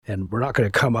And we're not going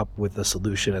to come up with a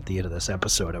solution at the end of this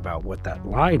episode about what that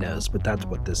line is, but that's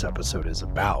what this episode is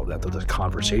about. That's what this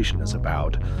conversation is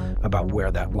about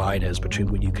where that line is between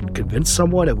when you can convince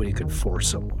someone and when you can force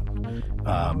someone,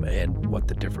 and what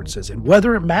the difference is, and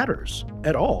whether it matters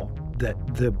at all that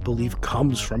the belief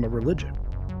comes from a religion.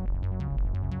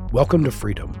 Welcome to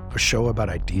Freedom, a show about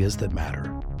ideas that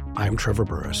matter. I'm Trevor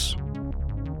Burrus.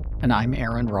 And I'm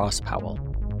Aaron Ross Powell.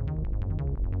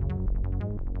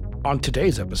 On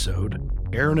today's episode,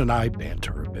 Aaron and I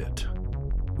banter a bit.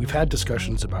 We've had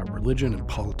discussions about religion and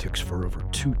politics for over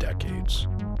 2 decades.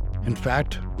 In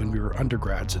fact, when we were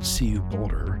undergrads at CU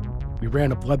Boulder, we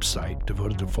ran a website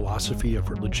devoted to philosophy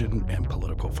of religion and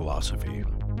political philosophy.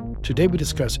 Today we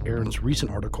discuss Aaron's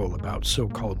recent article about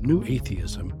so-called New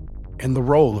Atheism and the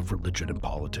role of religion in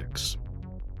politics.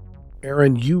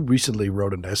 Aaron, you recently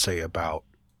wrote an essay about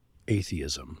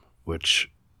atheism,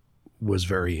 which was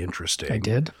very interesting. I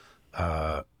did.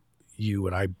 You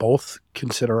and I both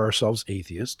consider ourselves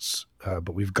atheists,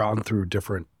 but we've gone through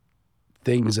different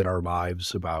things in our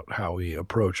lives about how we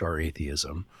approach our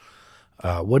atheism.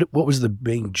 What was the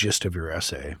main gist of your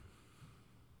essay?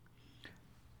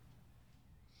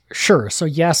 Sure. So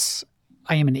yes,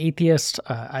 I am an atheist.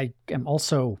 I am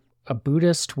also a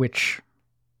Buddhist, which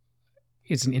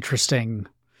is an interesting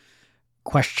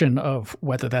question of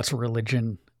whether that's a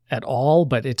religion at all,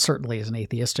 but it certainly is an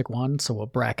atheistic one. So we'll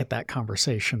bracket that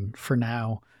conversation for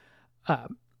now.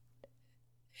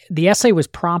 The essay was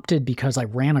prompted because I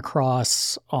ran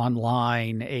across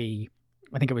online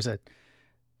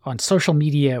on social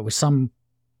media, it was some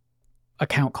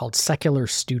account called Secular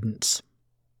Students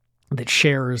that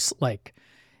shares like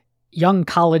young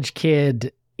college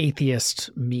kid atheist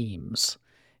memes.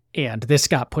 And this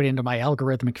got put into my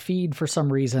algorithmic feed for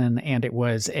some reason. And it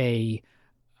was a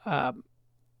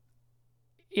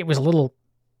little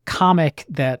comic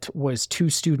that was 2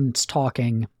 students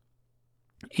talking,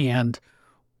 and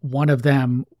one of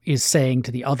them is saying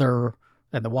to the other,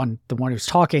 and the one who's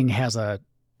talking has a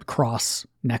cross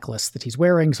necklace that he's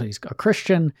wearing, so he's a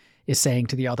Christian, is saying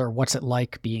to the other, "What's it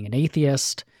like being an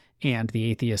atheist?" And the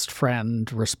atheist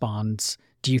friend responds,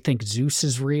 "Do you think Zeus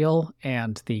is real?"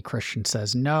 And the Christian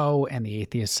says no, and the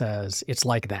atheist says, "It's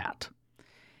like that."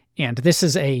 And this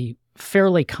is a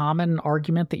fairly common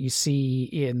argument that you see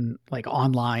in like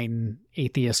online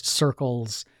atheist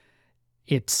circles.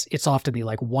 It's often the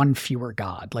like one fewer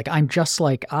God. Like I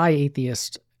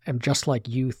atheist am just like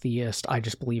you theist. I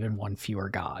just believe in one fewer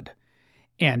God.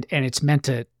 And it's meant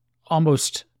to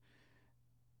almost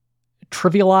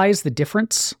trivialize the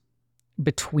difference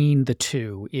between the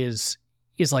two is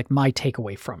like my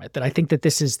takeaway from it. That I think that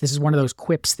this is one of those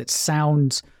quips that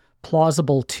sounds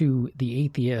plausible to the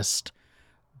atheist,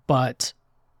 but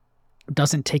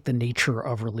doesn't take the nature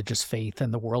of religious faith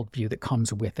and the worldview that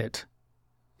comes with it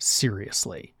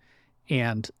seriously.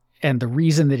 And the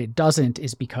reason that it doesn't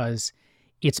is because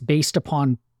it's based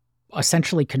upon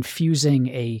essentially confusing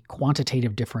a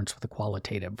quantitative difference with a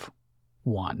qualitative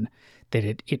one. That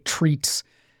it treats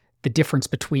the difference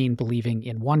between believing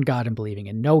in one God and believing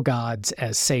in no gods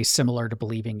as, say, similar to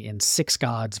believing in 6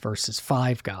 gods versus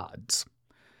 5 gods.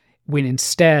 When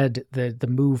instead the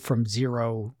move from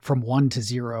 1 to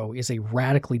 0 is a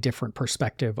radically different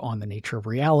perspective on the nature of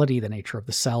reality, the nature of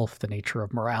the self, the nature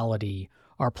of morality,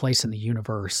 our place in the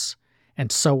universe,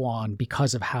 and so on,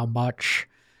 because of how much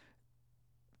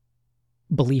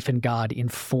belief in God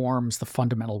informs the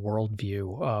fundamental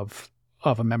worldview of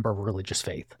a member of a religious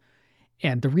faith.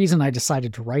 And the reason I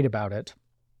decided to write about it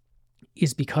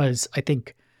is because I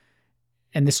think,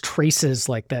 and this traces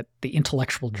like the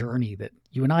intellectual journey that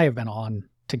you and I have been on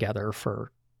together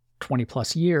for 20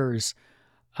 plus years.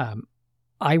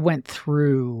 I went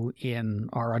through in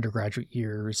our undergraduate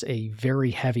years a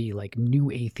very heavy like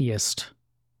new atheist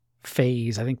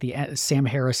phase. I think Sam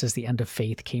Harris's The End of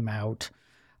Faith came out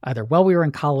either while we were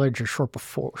in college or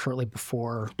shortly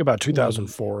before. About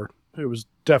 2004. It was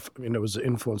it was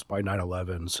influenced by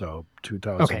 9/11, so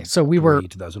 2000. Okay, so we were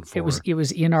 2004. It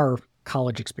was in our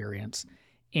college experience,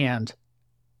 and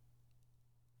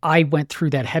I went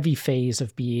through that heavy phase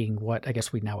of being what I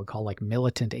guess we now would call like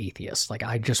militant atheist. Like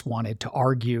I just wanted to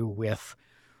argue with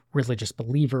religious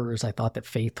believers. I thought that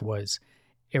faith was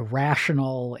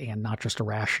irrational, and not just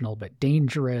irrational, but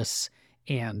dangerous.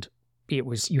 And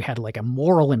you had like a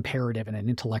moral imperative and an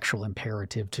intellectual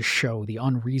imperative to show the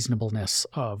unreasonableness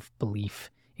of belief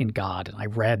in God. And I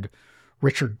read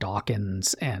Richard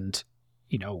Dawkins and,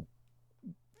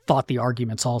 thought the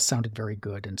arguments all sounded very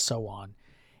good and so on.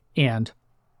 And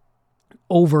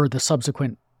over the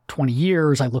subsequent 20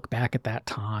 years, I look back at that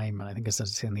time, and I think this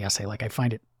is in the essay, like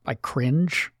I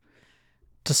cringe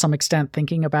to some extent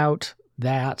thinking about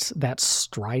that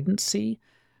stridency,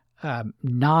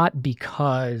 not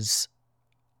because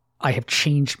I have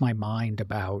changed my mind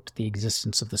about the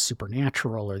existence of the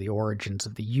supernatural or the origins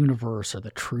of the universe or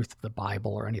the truth of the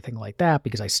Bible or anything like that,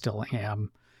 because I still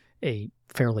am a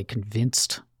fairly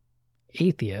convinced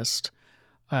atheist,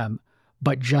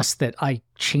 but just that I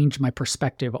changed my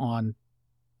perspective on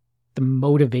the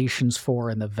motivations for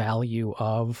and the value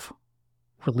of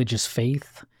religious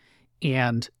faith,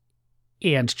 and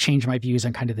change my views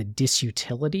on kind of the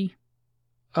disutility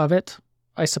of it,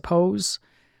 I suppose.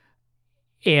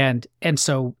 And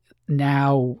so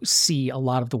now see a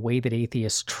lot of the way that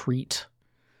atheists treat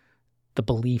the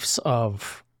beliefs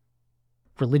of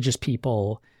religious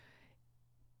people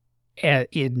as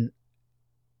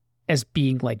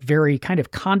being like very kind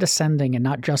of condescending, and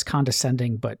not just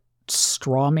condescending, but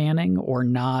straw manning, or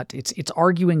not. It's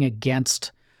arguing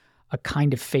against a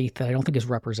kind of faith that I don't think is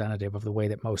representative of the way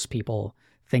that most people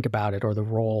think about it or the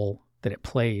role that it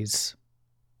plays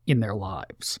in their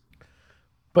lives.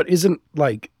 But isn't,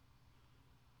 like,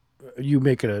 you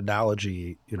make an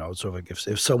analogy, so like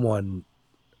if someone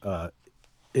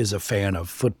is a fan of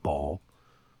football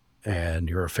and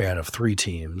you're a fan of 3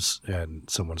 teams and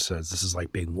someone says this is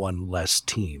like being one less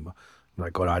team, you're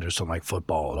like, oh, I just don't like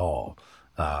football at all.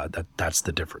 That's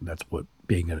the difference. That's what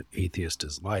being an atheist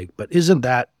is like. But isn't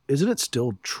it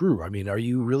still true? I mean, do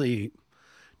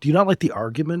you not like the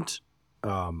argument?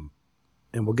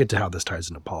 And we'll get to how this ties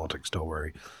into politics, don't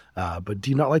worry. But do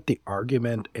you not like the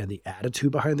argument and the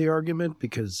attitude behind the argument?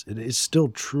 Because it is still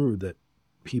true that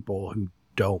people who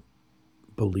don't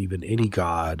believe in any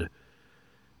God,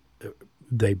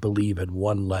 they believe in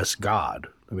one less God.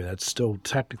 I mean, that's still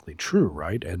technically true,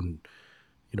 right? And,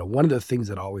 one of the things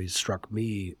that always struck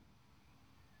me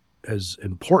as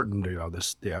important,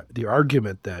 the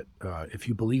argument that if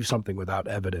you believe something without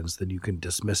evidence, then you can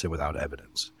dismiss it without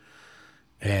evidence.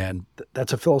 And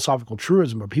that's a philosophical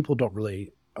truism, but people don't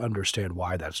really understand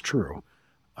why that's true.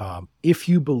 If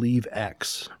you believe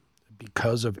X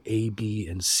because of A, B,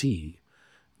 and C,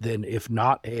 then if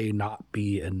not A, not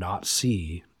B, and not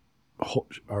C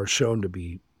are shown to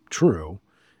be true,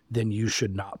 then you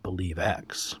should not believe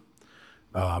X.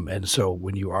 And so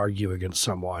when you argue against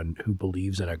someone who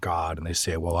believes in a God and they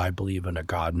say, well, I believe in a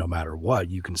God no matter what,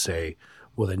 you can say,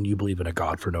 well, then you believe in a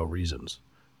God for no reasons,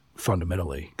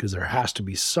 fundamentally, because there has to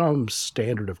be some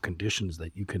standard of conditions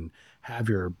that you can have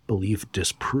your belief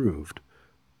disproved,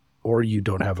 or you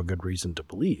don't have a good reason to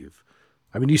believe.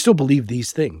 I mean, you still believe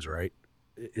these things, right?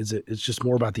 It's just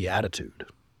more about the attitude.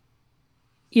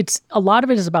 A lot of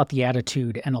it is about the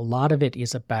attitude, and a lot of it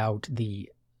is about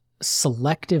the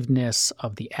selectiveness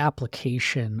of the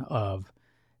application of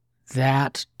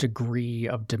that degree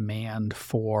of demand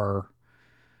for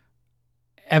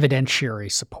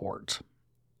evidentiary support,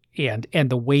 and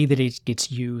the way that it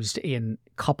gets used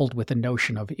coupled with the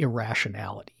notion of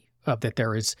irrationality, of that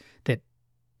there is that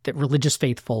religious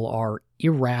faithful are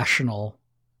irrational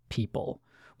people,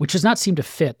 which does not seem to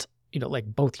fit. Like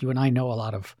both you and I know a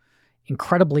lot of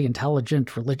incredibly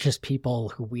intelligent religious people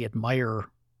who we admire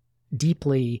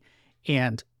deeply,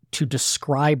 and to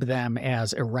describe them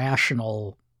as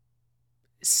irrational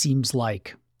seems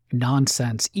like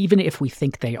nonsense, even if we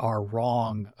think they are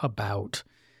wrong about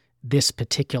this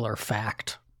particular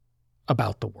fact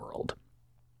about the world.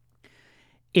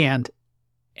 And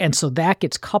so that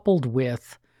gets coupled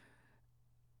with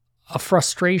a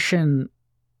frustration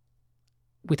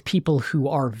with people who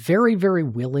are very, very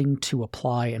willing to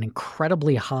apply an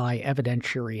incredibly high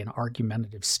evidentiary and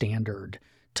argumentative standard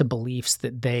to beliefs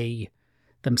that they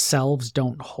themselves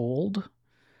don't hold,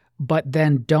 but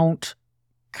then don't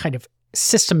kind of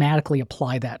systematically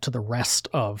apply that to the rest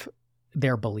of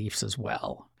their beliefs as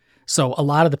well. So a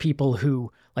lot of the people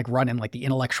who like run in like the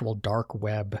intellectual dark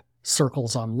web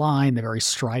circles online, the very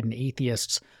strident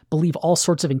atheists, believe all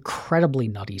sorts of incredibly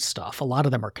nutty stuff. A lot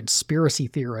of them are conspiracy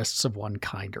theorists of one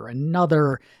kind or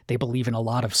another. They believe in a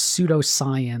lot of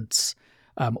pseudoscience,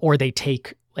 or they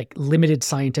take like limited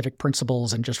scientific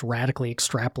principles and just radically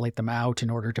extrapolate them out in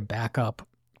order to back up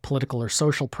political or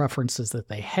social preferences that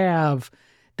they have.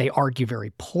 They argue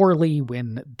very poorly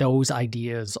when those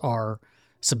ideas are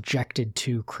subjected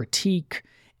to critique.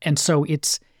 And so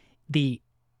it's the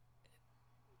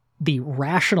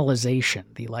rationalization,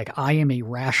 the like, I am a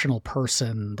rational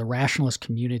person, the rationalist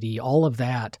community, all of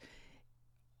that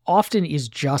often is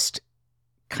just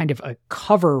kind of a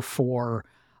cover for,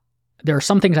 there are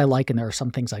some things I like and there are some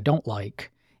things I don't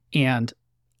like, and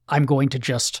I'm going to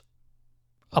just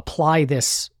apply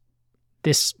this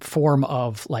form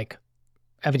of like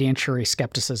evidentiary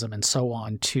skepticism and so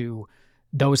on to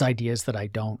those ideas that I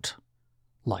don't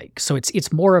like. So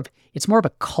it's more of a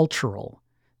cultural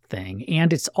thing,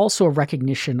 and it's also a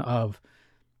recognition of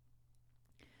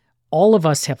all of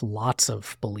us have lots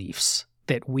of beliefs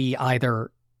that we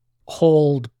either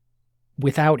hold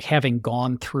without having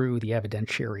gone through the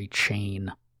evidentiary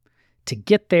chain to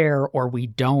get there, or we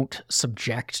don't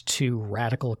subject to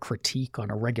radical critique on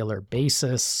a regular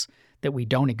basis, that we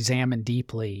don't examine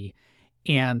deeply.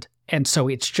 And so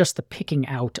it's just the picking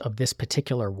out of this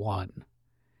particular one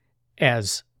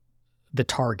as the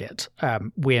target.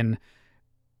 When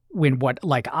what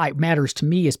matters to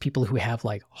me is people who have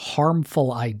like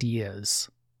harmful ideas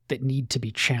that need to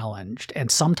be challenged.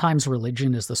 And sometimes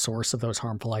religion is the source of those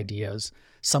harmful ideas.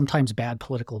 Sometimes bad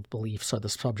political beliefs are the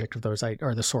subject of those,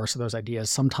 are the source of those ideas.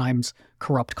 Sometimes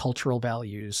corrupt cultural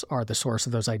values are the source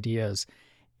of those ideas.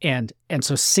 And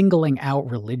so singling out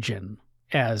religion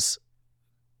as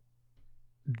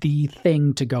the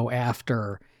thing to go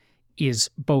after is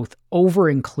both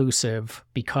over-inclusive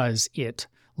because it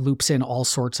loops in all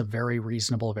sorts of very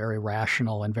reasonable, very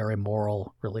rational, and very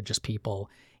moral religious people,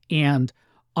 and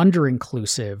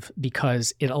under-inclusive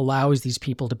because it allows these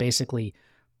people to basically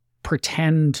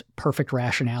pretend perfect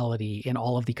rationality in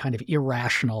all of the kind of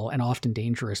irrational and often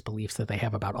dangerous beliefs that they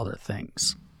have about other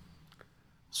things.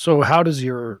 So how does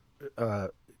your,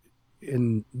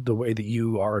 in the way that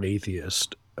you are an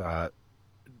atheist,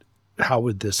 how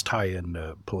would this tie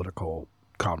into political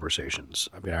conversations?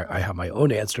 I mean, I have my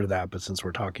own answer to that, but since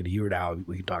we're talking to you now,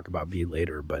 we can talk about me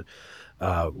later. But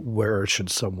how should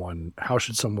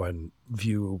someone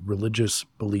view religious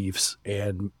beliefs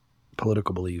and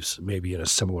political beliefs maybe in a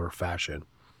similar fashion?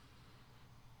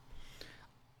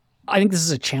 I think this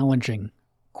is a challenging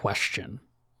question.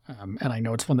 And I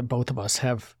know it's one that both of us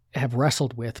have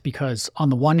wrestled with, because on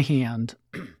the one hand,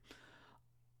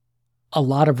 a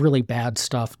lot of really bad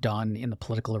stuff done in the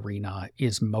political arena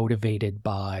is motivated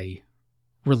by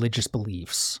religious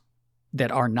beliefs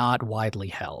that are not widely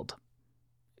held,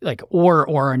 or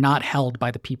are not held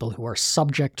by the people who are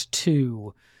subject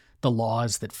to the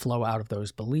laws that flow out of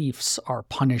those beliefs, are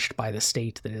punished by the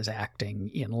state that is acting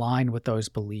in line with those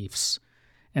beliefs,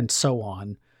 and so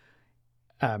on.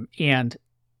 And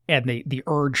the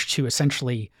urge to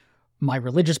essentially, my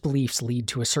religious beliefs lead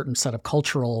to a certain set of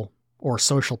cultural or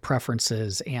social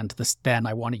preferences, and then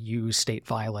I want to use state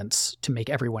violence to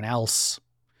make everyone else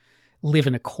live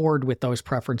in accord with those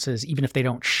preferences, even if they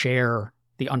don't share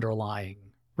the underlying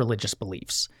religious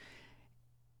beliefs.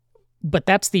 But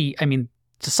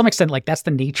to some extent, that's the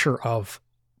nature of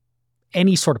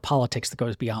any sort of politics that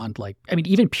goes beyond,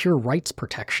 even pure rights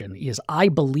protection is, I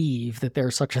believe that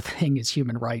there's such a thing as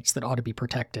human rights that ought to be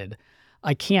protected.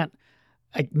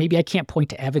 Maybe I can't point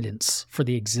to evidence for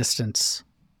the existence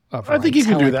of rights. I think you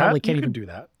can do that. Probably can't even do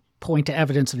that. Point to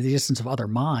evidence of the existence of other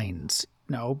minds.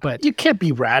 No, but you can't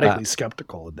be radically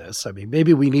skeptical of this. I mean,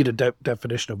 maybe we need a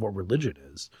definition of what religion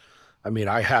is. I mean,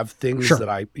 I have things that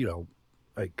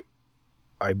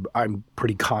I'm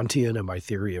pretty Kantian in my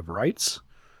theory of rights.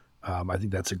 I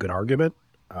think that's a good argument.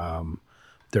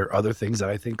 There are other things that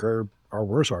I think are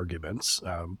worse arguments.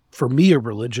 For me, a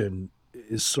religion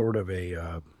is sort of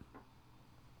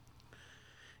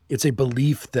it's a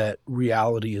belief that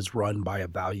reality is run by a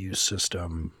value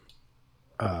system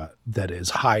that is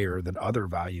higher than other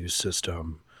value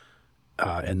system,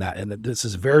 and that this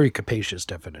is a very capacious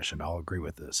definition. I'll agree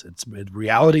with this.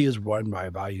 Reality is run by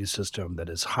a value system that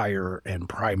is higher and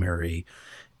primary,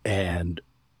 and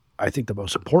I think the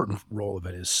most important role of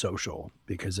it is social,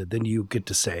 because then you get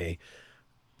to say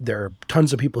there are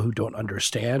tons of people who don't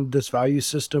understand this value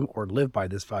system or live by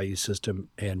this value system,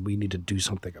 and we need to do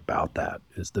something about that,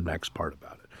 is the next part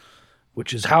about it,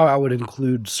 which is how I would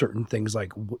include certain things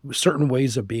like certain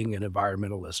ways of being an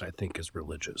environmentalist, I think, is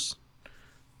religious.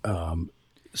 I'm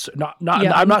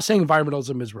not saying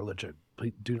environmentalism is religion.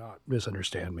 Please do not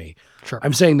misunderstand me. Sure.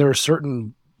 I'm saying there are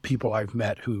certain people I've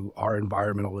met who are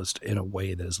environmentalist in a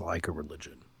way that is like a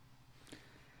religion.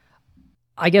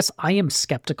 I guess I am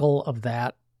skeptical of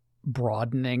that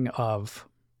broadening of,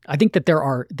 I think that there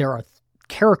are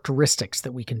characteristics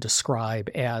that we can describe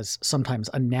as sometimes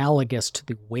analogous to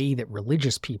the way that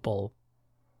religious people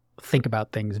think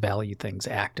about things, value things,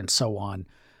 act, and so on.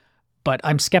 But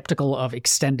I'm skeptical of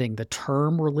extending the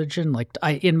term religion.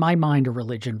 In my mind, a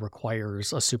religion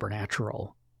requires a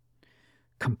supernatural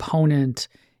component.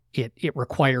 It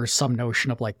requires some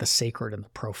notion of the sacred and the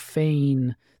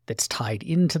profane that's tied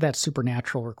into that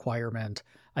supernatural requirement.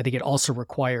 I think it also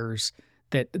requires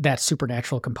that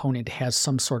supernatural component has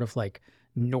some sort of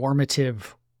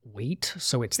normative weight.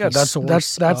 So it's that's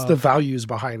the values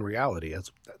behind reality.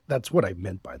 That's what I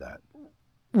meant by that.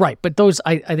 Right. But those,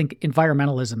 I think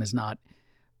environmentalism is not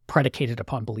predicated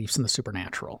upon beliefs in the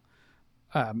supernatural,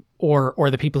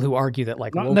 or the people who argue that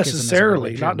like not wokeism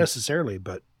necessarily, is a religion.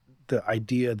 but the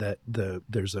idea that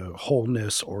there's a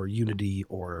wholeness or unity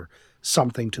or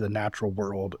something to the natural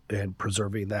world, and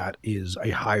preserving that is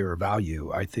a higher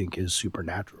value, I think, is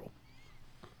supernatural.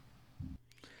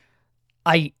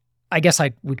 I guess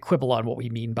I would quibble on what we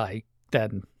mean by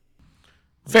then.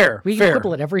 Fair. We can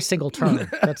quibble at every single turn.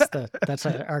 That's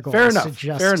our goal. Fair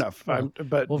enough.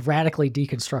 But we'll radically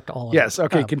deconstruct all of it. Yes.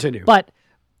 Okay. Continue. But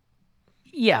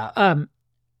yeah.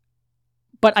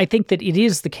 But I think that it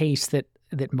is the case that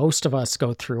most of us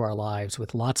go through our lives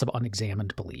with lots of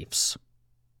unexamined beliefs.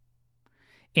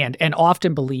 And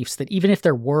often beliefs that even if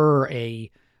there were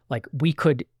we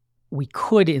could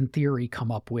in theory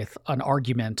come up with an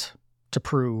argument to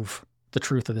prove the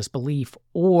truth of this belief,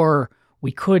 or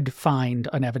we could find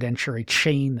an evidentiary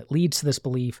chain that leads to this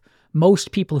belief.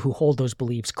 Most people who hold those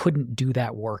beliefs couldn't do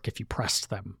that work if you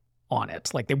pressed them on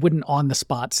it. Like they wouldn't on the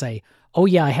spot say, oh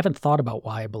yeah, I haven't thought about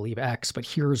why I believe X, but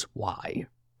here's why,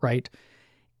 right?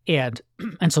 And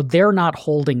so they're not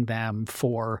holding them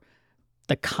for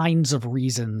the kinds of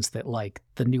reasons that like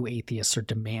the new atheists are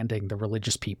demanding the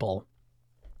religious people.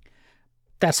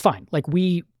 That's fine. Like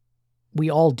we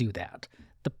all do that.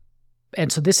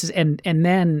 And so this is, and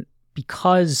then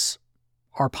because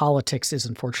our politics is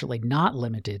unfortunately not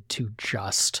limited to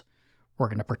just we're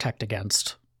going to protect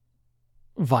against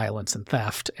violence and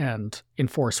theft and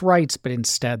enforce rights, but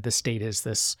instead the state is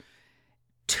this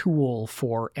tool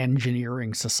for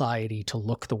engineering society to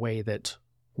look the way that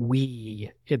we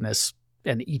in this,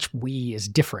 and each we is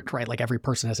different, right? Like every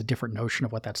person has a different notion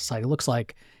of what that society looks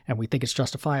like, and we think it's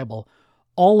justifiable.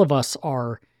 All of us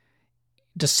are,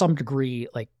 to some degree,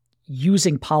 like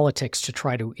using politics to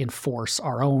try to enforce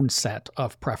our own set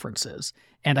of preferences.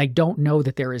 And I don't know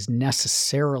that there is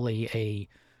necessarily a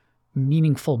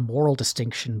meaningful moral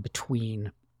distinction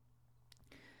between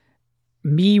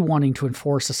me wanting to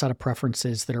enforce a set of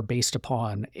preferences that are based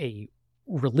upon a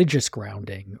religious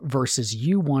grounding versus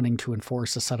you wanting to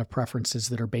enforce a set of preferences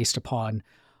that are based upon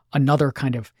another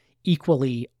kind of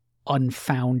equally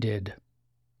unfounded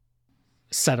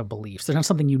set of beliefs. There's not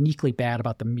something uniquely bad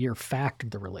about the mere fact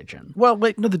of the religion. Well,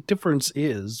 wait, no, the difference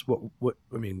is what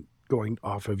I mean, going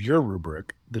off of your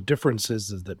rubric, the difference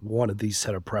is that one of these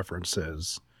set of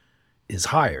preferences is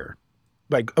higher,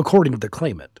 like according to the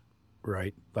claimant,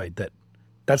 right? Like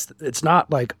it's not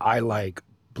like I like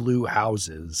blue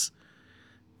houses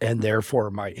and therefore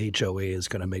my HOA is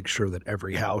going to make sure that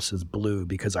every house is blue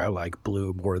because I like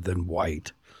blue more than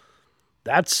white.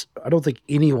 I don't think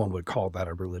anyone would call that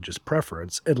a religious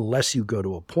preference unless you go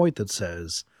to a point that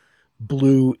says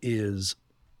blue is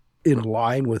in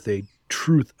line with a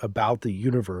truth about the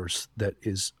universe that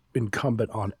is incumbent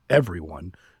on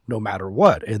everyone, no matter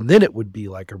what. And then it would be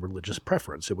like a religious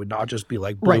preference. It would not just be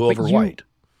like blue over white.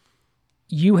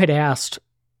 You had asked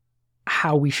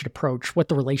how we should approach what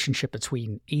the relationship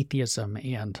between atheism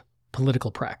and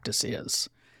political practice is,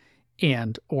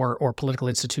 and or political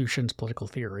institutions, political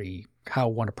theory, how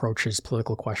one approaches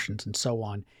political questions and so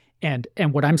on. And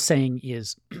what I'm saying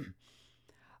is,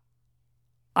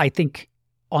 I think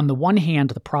on the one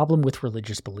hand, the problem with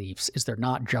religious beliefs is they're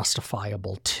not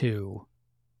justifiable to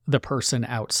the person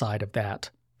outside of that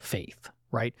faith,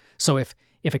 right? So if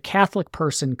a Catholic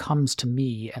person comes to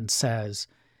me and says,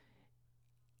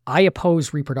 I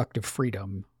oppose reproductive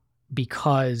freedom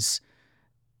because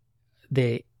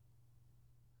the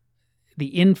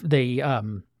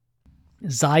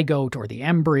zygote or the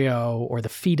embryo or the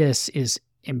fetus is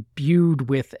imbued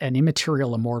with an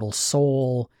immaterial immortal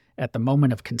soul at the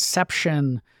moment of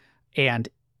conception, and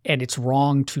it's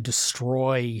wrong to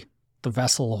destroy the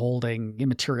vessel holding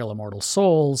immaterial immortal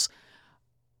souls.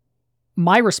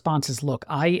 My response is, look,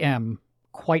 I am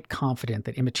quite confident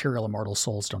that immaterial immortal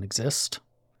souls don't exist.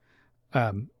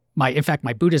 In fact,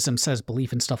 my Buddhism says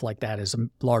belief in stuff like that is a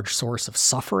large source of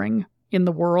suffering in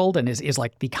the world and is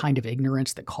like the kind of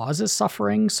ignorance that causes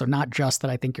suffering. So not just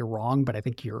that I think you're wrong, but I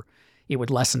think it would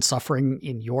lessen suffering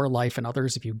in your life and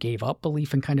others if you gave up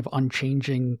belief in kind of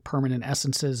unchanging permanent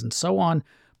essences and so on.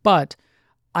 But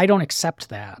I don't accept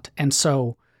that. And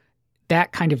so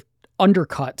that kind of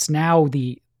undercuts now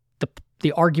the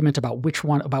argument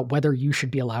about whether you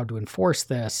should be allowed to enforce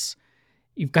this.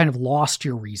 You've kind of lost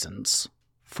your reasons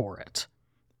for it,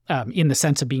 in the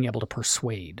sense of being able to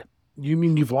persuade. You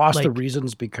mean you've lost the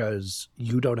reasons because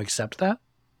you don't accept that?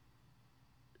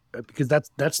 Because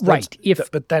that's right.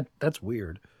 That's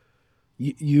weird.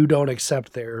 You don't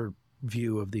accept their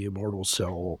view of the immortal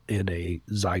soul in a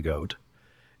zygote,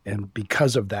 and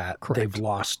because of that, correct, they've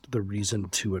lost the reason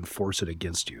to enforce it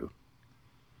against you.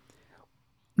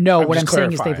 No, what I'm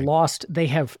saying is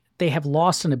they have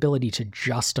lost an ability to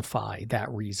justify that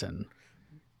reason.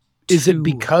 Is it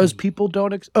because people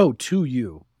don't to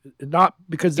you, not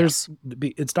because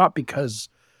it's not because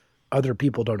other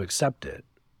people don't accept it.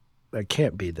 That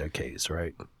can't be the case,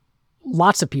 right?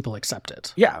 Lots of people accept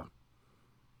it. Yeah.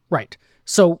 Right.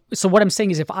 So what I'm saying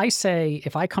is if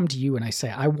I come to you and I say,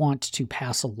 I want to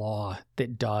pass a law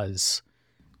that does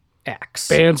X.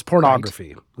 Bans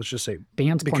pornography. Right? Let's just say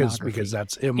bans pornography. Because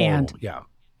that's immoral.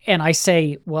 And I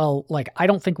say, well, like, I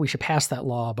don't think we should pass that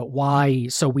law, but why?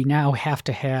 So we now have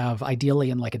to have, ideally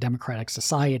in like a democratic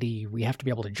society, we have to be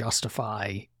able to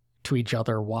justify to each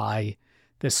other why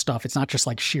this stuff, it's not just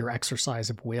like sheer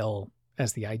exercise of will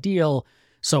as the ideal.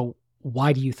 So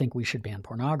why do you think we should ban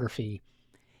pornography?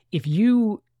 If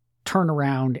you turn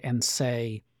around and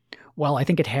say, well, I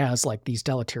think it has like these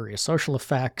deleterious social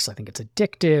effects. I think it's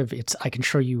addictive. I can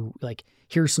show you like,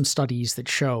 here's some studies that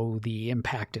show the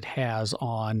impact it has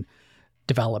on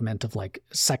development of like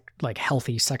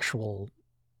healthy sexual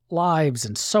lives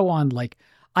and so on. Like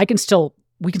we can still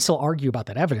argue about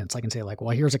that evidence. I can say like,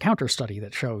 well, here's a counter study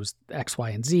that shows X, Y,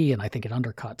 and Z, and I think it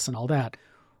undercuts and all that.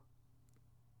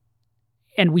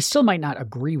 And we still might not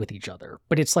agree with each other,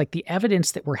 but it's like the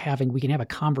evidence that we're having, we can have a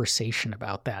conversation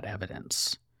about that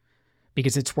evidence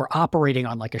because we're operating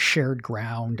on like a shared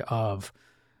ground of,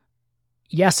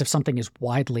 yes, if something is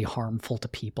widely harmful to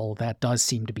people, that does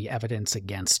seem to be evidence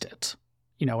against it,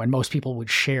 and most people would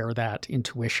share that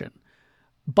intuition.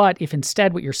 But if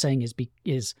instead what you're saying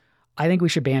is I think we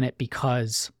should ban it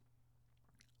because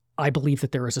I believe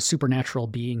that there is a supernatural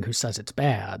being who says it's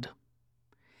bad.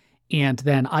 And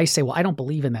then I say, well, I don't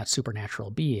believe in that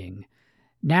supernatural being.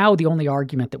 Now the only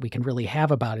argument that we can really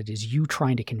have about it is you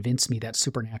trying to convince me that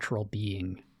supernatural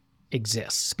being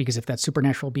exists. Because if that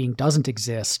supernatural being doesn't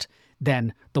exist,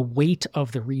 then the weight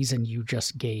of the reason you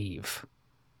just gave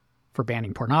for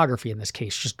banning pornography in this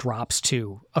case just drops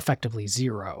to effectively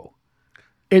zero.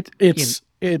 It's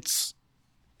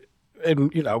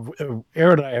and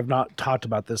Aaron and I have not talked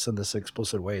about this in this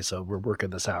explicit way, so we're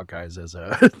working this out, guys,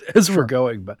 as we're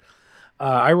going. But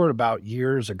I wrote about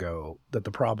years ago that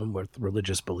the problem with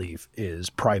religious belief is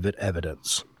private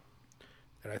evidence,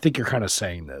 and I think you're kind of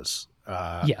saying this.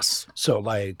 Yes. So,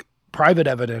 like, private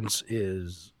evidence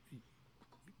is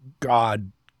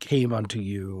God came unto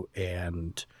you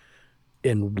and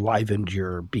enlivened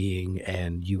your being,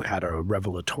 and you had a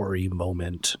revelatory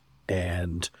moment,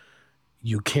 and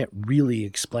you can't really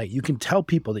explain. You can tell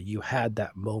people that you had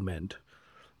that moment,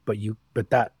 but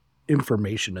that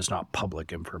information is not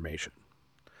public information,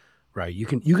 right? You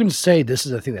can say this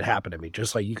is a thing that happened to me,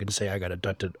 just like you can say I got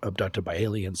abducted by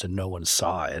aliens and no one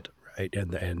saw it, right?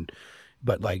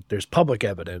 But like there's public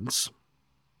evidence,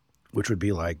 which would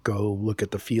be like, go look at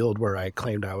the field where I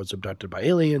claimed I was abducted by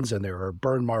aliens, and there are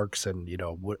burn marks and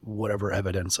whatever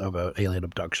evidence of an alien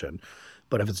abduction.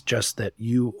 But if it's just that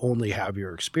you only have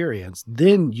your experience,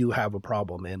 then you have a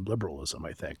problem in liberalism,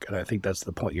 I think. And I think that's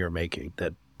the point you're making,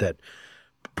 that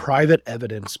private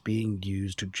evidence being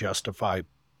used to justify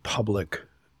public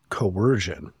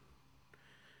coercion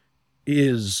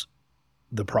is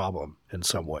the problem in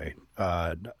some way.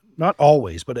 Not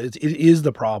always, but it is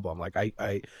the problem. Like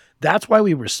that's why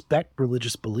we respect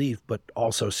religious belief, but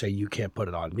also say you can't put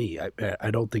it on me.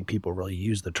 I don't think people really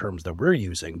use the terms that we're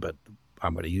using, but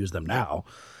I'm going to use them now.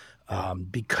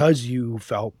 Because you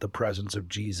felt the presence of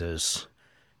Jesus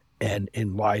and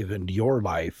enlivened your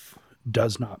life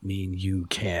does not mean you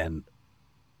can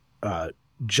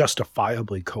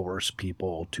justifiably coerce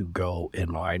people to go in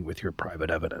line with your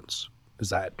private evidence. Is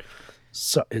that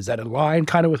in line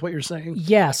kind of with what you're saying?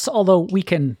 Yes, although we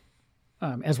can,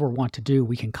 as we're wont to do,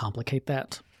 we can complicate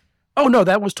that. Oh, no,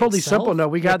 that was totally simple. No,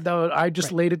 we got I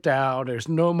just laid it down. There's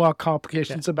no more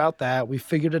complications about that. We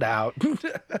figured it out.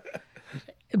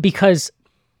 Because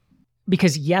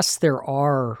yes, there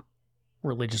are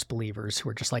religious believers who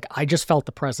are just like, I just felt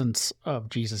the presence of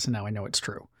Jesus and now I know it's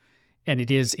true. And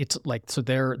it's like, so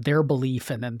their belief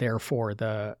and then therefore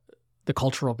the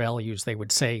cultural values they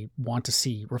would say want to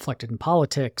see reflected in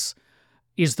politics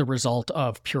is the result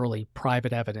of purely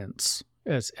private evidence,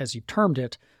 as you termed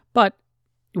it. But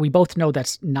we both know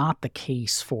that's not the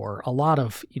case for a lot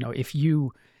of, if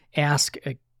you ask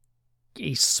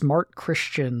a smart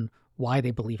Christian why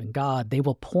they believe in God, they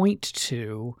will point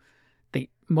to,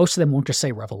 most of them won't just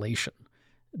say revelation.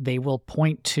 They will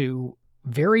point to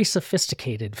very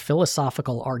sophisticated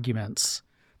philosophical arguments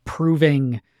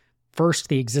proving first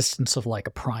the existence of like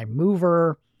a prime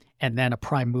mover, and then a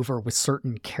prime mover with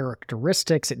certain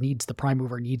characteristics. The prime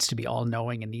mover needs to be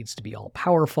all-knowing and needs to be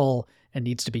all-powerful and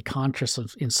needs to be conscious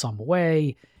in some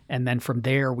way. And then from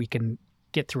there, we can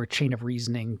get through a chain of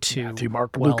reasoning to Matthew,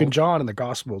 Mark, Luke, and John in the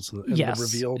Gospels, and yes, the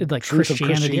revealed like truth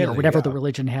Christianity of or whatever the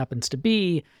religion happens to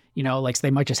be. Like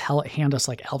they might just hand us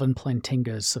like Alvin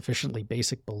Plantinga's sufficiently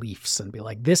basic beliefs and be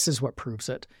like, this is what proves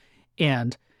it.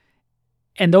 And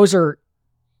those are,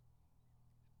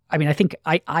 I mean, I think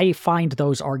I find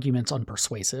those arguments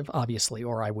unpersuasive, obviously,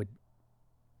 or I would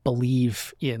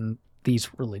believe in these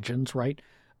religions, right?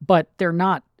 But they're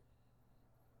not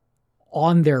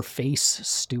on their face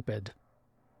stupid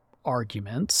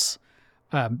arguments.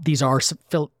 These are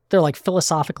they're like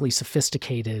philosophically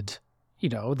sophisticated.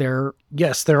 They're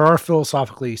yes, there are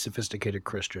philosophically sophisticated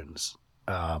Christians,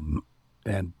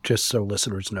 and just so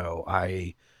listeners know,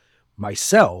 I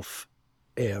myself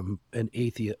am an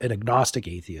agnostic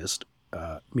atheist,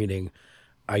 meaning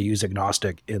I use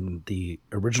agnostic in the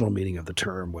original meaning of the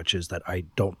term, which is that I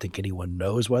don't think anyone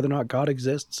knows whether or not God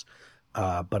exists,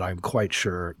 but I'm quite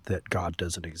sure that God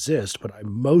doesn't exist. But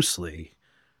I'm mostly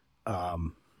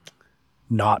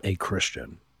not a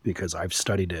Christian because I've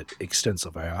studied it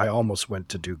extensively. I almost went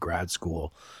to do grad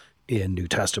school in New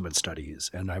Testament studies,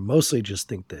 and I mostly just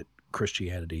think that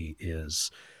Christianity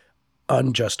is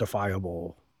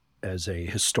unjustifiable as a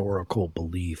historical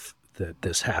belief that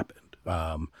this happened.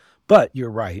 But you're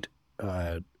right.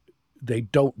 They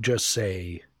don't just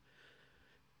say,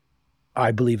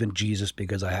 I believe in Jesus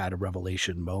because I had a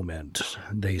revelation moment.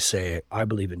 They say, I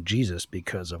believe in Jesus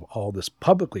because of all this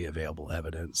publicly available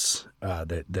evidence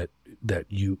that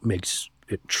makes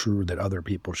it true that other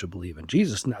people should believe in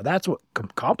Jesus. Now, that's what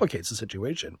complicates the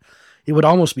situation. It would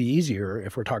almost be easier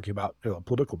if we're talking about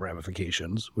political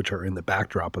ramifications, which are in the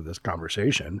backdrop of this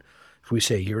conversation. If we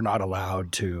say you're not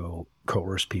allowed to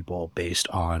coerce people based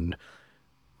on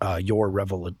your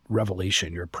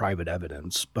revelation, your private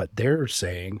evidence, but they're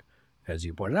saying, as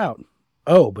you pointed out,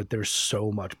 but there's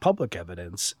so much public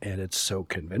evidence and it's so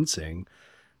convincing.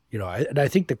 And I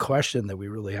think the question that we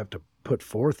really have to put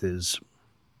forth is,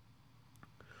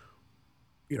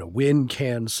 when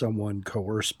can someone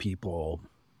coerce people?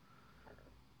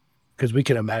 Because we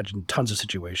can imagine tons of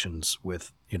situations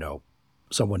with,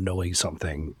 someone knowing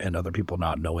something and other people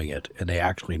not knowing it, and they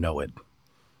actually know it,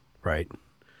 right?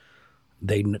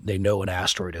 They know an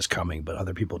asteroid is coming, but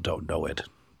other people don't know it.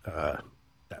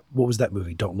 What was that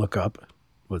movie? Don't Look Up?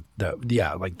 With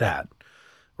like that.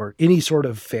 Or any sort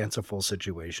of fanciful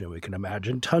situation. We can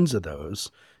imagine tons of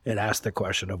those and ask the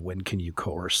question of when can you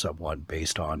coerce someone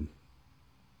based on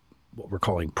what we're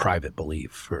calling private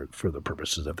belief for the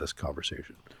purposes of this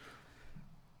conversation.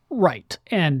 Right.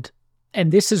 And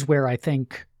this is where I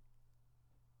think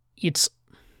it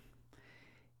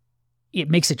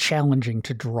makes it challenging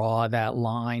to draw that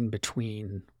line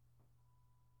between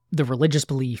the religious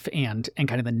belief and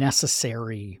kind of the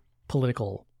necessary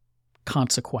political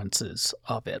consequences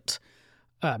of it,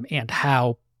 and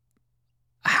how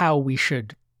we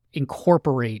should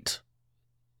incorporate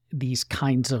these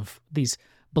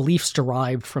beliefs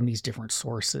derived from these different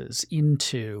sources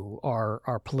into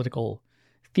our political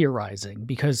theorizing.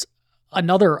 Because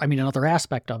another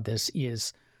aspect of this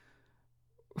is,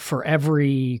 for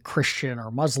every Christian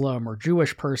or Muslim or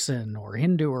Jewish person or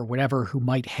Hindu or whatever who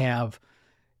might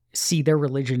see their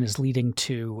religion as leading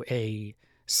to a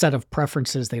set of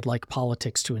preferences they'd like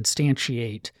politics to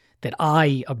instantiate that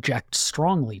I object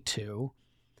strongly to,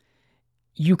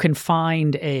 you can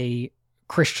find a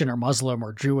Christian or Muslim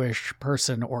or Jewish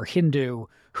person or Hindu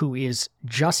who is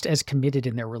just as committed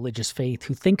in their religious faith,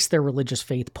 who thinks their religious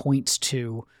faith points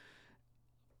to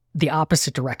the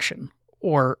opposite direction.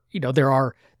 Or, there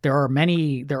are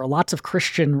lots of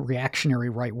Christian reactionary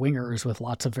right-wingers with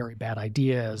lots of very bad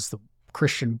ideas, the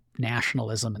Christian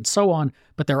nationalism and so on,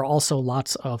 but there are also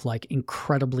lots of like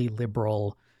incredibly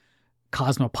liberal,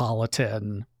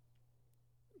 cosmopolitan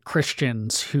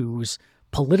Christians whose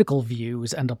political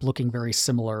views end up looking very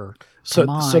similar to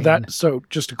mine. So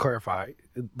just to clarify,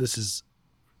 this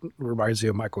reminds me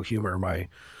of Michael Huemer, my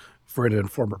friend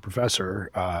and former professor.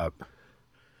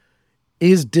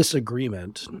 Is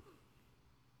disagreement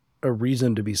a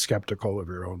reason to be skeptical of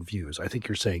your own views? I think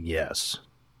you're saying yes.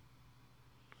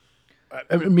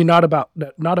 I mean, not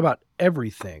about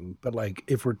everything, but like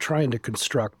if we're trying to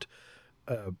construct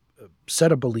a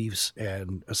set of beliefs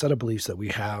and a set of beliefs that we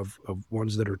have of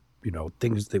ones that are,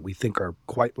 things that we think are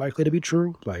quite likely to be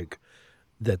true, like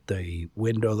that the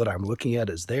window that I'm looking at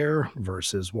is there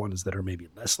versus ones that are maybe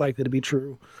less likely to be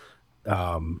true.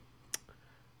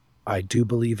 I do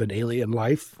believe in alien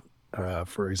life,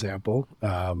 for example,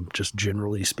 just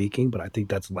generally speaking, but I think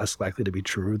that's less likely to be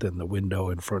true than the window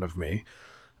in front of me.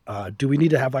 Do we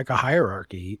need to have like a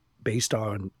hierarchy based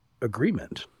on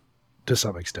agreement to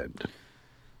some extent?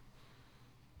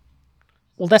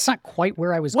 Well, that's not quite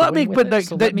where I was going with it.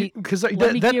 So let me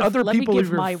give other people of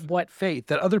your faith,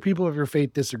 that other people of your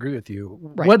faith disagree with you.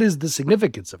 Right. What is the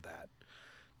significance of that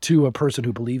to a person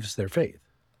who believes their faith?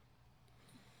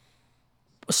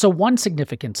 So one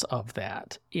significance of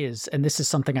that is, and this is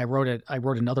something I wrote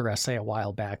another essay a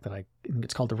while back that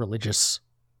it's called The Religious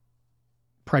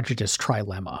Prejudice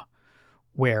Trilemma,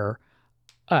 where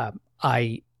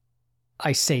I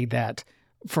say that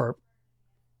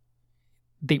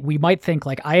we might think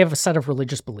like I have a set of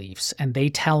religious beliefs and they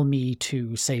tell me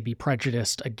to, say, be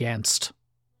prejudiced against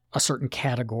a certain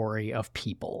category of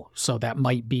people. So that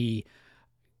might be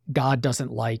God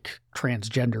doesn't like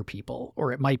transgender people,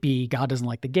 or it might be God doesn't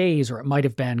like the gays, or it might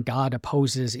have been God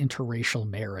opposes interracial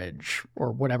marriage,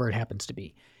 or whatever it happens to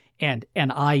be. And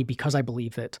I, because I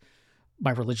believe that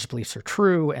my religious beliefs are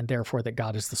true and therefore that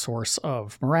God is the source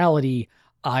of morality,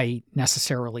 I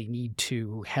necessarily need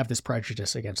to have this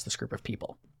prejudice against this group of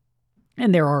people.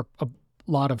 And there are a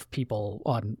lot of people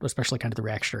on, especially kind of the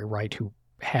reactionary right, who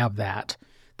have that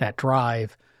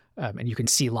drive. And you can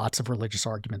see lots of religious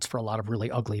arguments for a lot of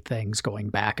really ugly things going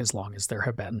back as long as there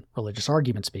have been religious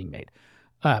arguments being made.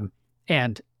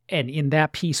 And in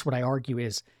that piece, what I argue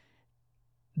is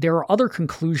there are other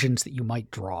conclusions that you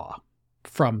might draw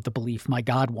from the belief, my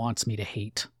God wants me to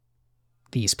hate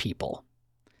these people.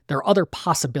 There are other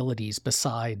possibilities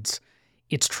besides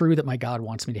it's true that my God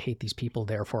wants me to hate these people,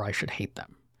 therefore I should hate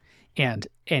them. And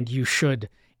you should,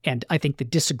 and I think the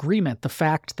disagreement, the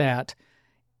fact that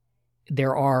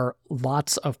there are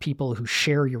lots of people who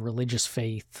share your religious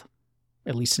faith,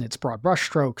 at least in its broad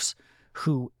brushstrokes,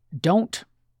 who don't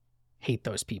hate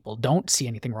those people, don't see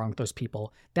anything wrong with those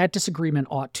people, that disagreement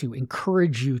ought to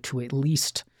encourage you to at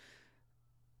least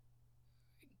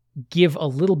give a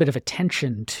little bit of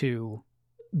attention to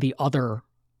the other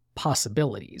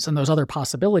possibilities. And those other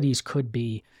possibilities could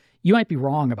be, you might be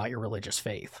wrong about your religious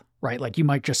faith, right? Like you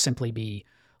might just simply be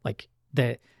like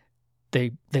the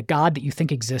God that you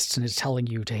think exists and is telling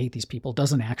you to hate these people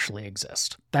doesn't actually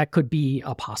exist. That could be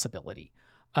a possibility.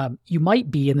 You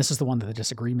might be, and this is the one that the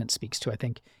disagreement speaks to, I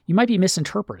think, you might be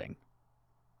misinterpreting.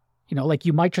 Like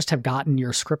you might just have gotten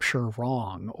your scripture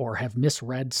wrong or have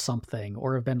misread something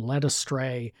or have been led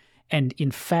astray. And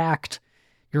in fact,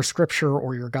 your scripture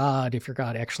or your God, if your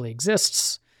God actually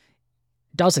exists,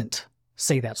 doesn't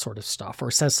say that sort of stuff or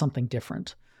says something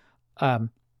different.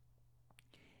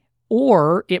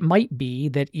 Or it might be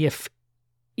that if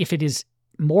it is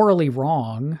morally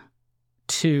wrong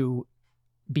to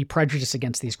be prejudiced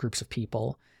against these groups of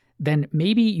people, then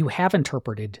maybe you have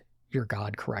interpreted your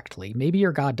God correctly. Maybe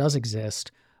your God does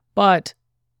exist, but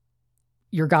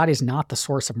your God is not the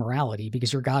source of morality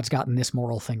because your God's gotten this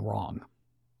moral thing wrong.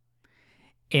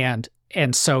 And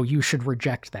so you should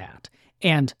reject that.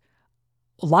 And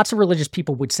lots of religious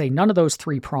people would say none of those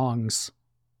three prongs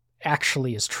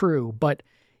actually is true, but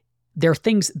they're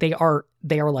things, they are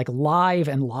like live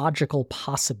and logical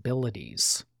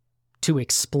possibilities to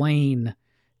explain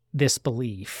this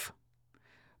belief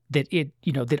that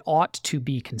that ought to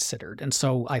be considered. And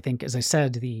so I think, as I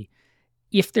said,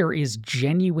 if there is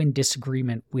genuine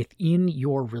disagreement within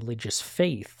your religious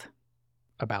faith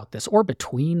about this, or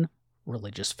between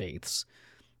religious faiths,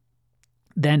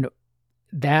 then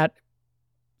that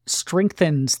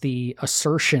strengthens the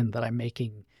assertion that I'm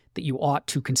making that you ought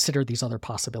to consider these other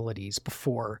possibilities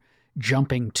before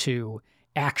jumping to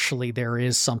actually there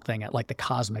is something at like the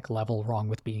cosmic level wrong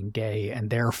with being gay,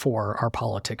 and therefore our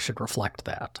politics should reflect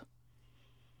that.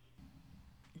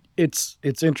 It's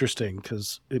interesting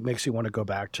because it makes you want to go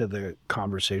back to the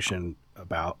conversation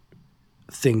about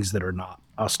things that are not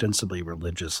ostensibly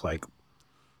religious, like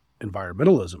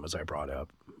environmentalism, as I brought up.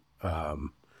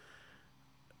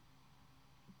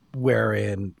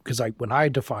 Wherein, because when I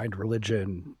defined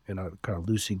religion in a kind of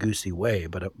loosey-goosey way,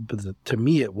 but to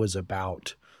me it was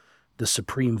about the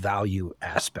supreme value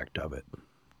aspect of it,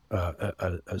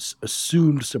 a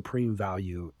assumed supreme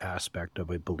value aspect of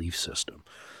a belief system.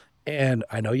 And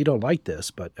I know you don't like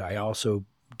this, but I also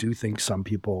do think some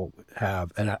people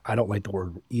have, and I don't like the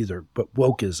word either, but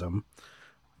wokeism,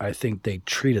 I think they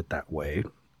treat it that way.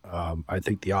 I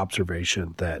think the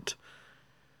observation that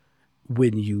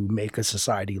when you make a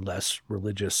society less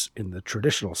religious in the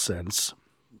traditional sense,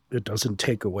 it doesn't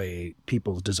take away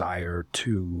people's desire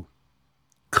to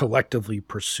collectively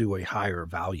pursue a higher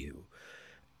value.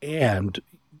 And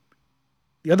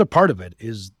the other part of it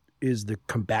is the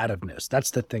combativeness.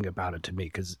 That's the thing about it to me,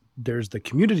 because there's the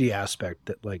community aspect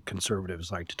that like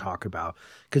conservatives like to talk about,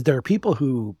 because there are people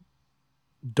who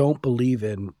don't believe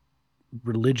in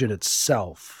religion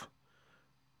itself,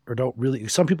 or don't really,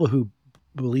 some people who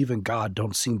believe in God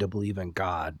don't seem to believe in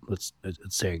God. Let's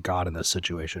say God in this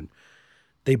situation.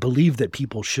 they believe that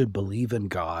people should believe in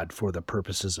God for the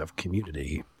purposes of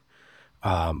community.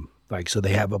 So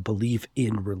they have a belief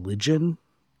in religion,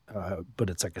 but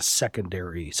it's like a second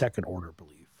order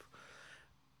belief.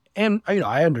 And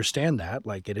I understand that,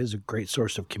 like, it is a great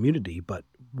source of community, but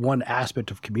one aspect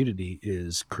of community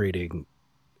is creating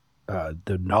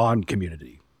the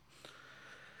non-community.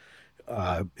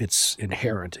 It's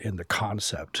inherent in the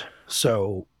concept.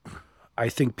 So I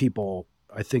think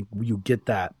you get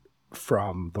that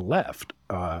from the left,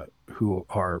 who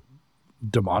are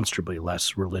demonstrably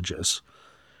less religious,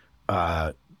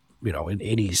 on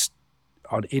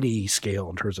any scale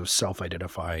in terms of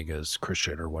self-identifying as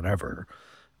Christian or whatever,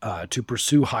 to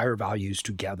pursue higher values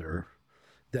together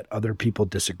that other people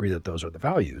disagree that those are the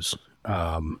values.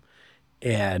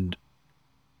 And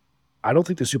I don't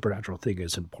think the supernatural thing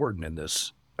is important in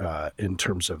this, in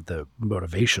terms of the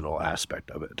motivational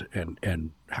aspect of it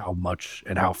and how much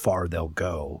and how far they'll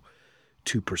go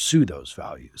to pursue those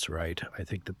values, right? I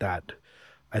think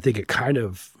it kind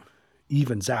of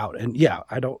evens out. And yeah,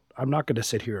 I'm not going to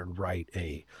sit here and write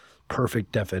a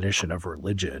perfect definition of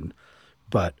religion,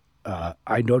 but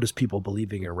I notice people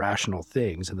believing irrational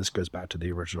things, and this goes back to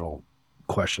the original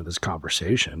question of this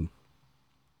conversation.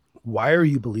 Why are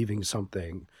you believing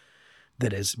something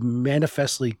that is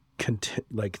manifestly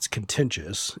it's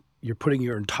contentious? You're putting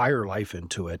your entire life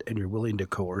into it, and you're willing to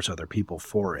coerce other people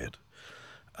for it,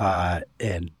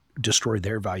 and destroy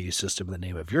their value system in the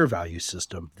name of your value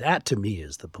system. That to me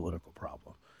is the political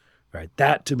problem, right?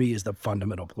 That to me is the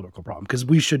fundamental political problem, because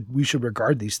we should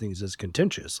regard these things as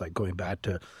contentious, like going back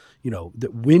to,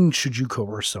 that when should you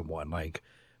coerce someone?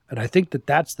 And I think that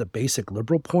that's the basic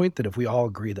liberal point, that if we all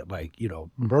agree that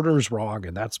murder is wrong,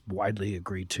 and that's widely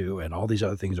agreed to, and all these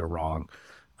other things are wrong.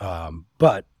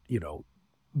 But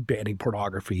banning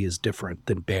pornography is different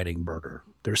than banning murder.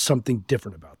 There's something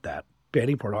different about that.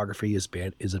 Banning pornography is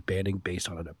a banning based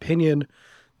on an opinion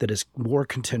that is more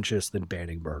contentious than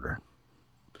banning murder.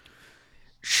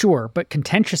 Sure, but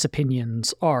contentious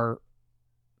opinions are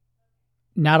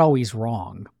not always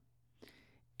wrong.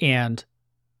 And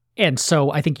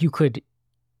so I think you could,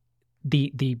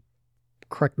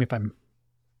 correct me if I'm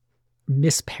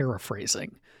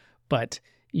misparaphrasing, but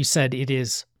you said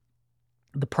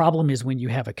the problem is when you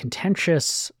have a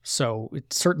contentious, so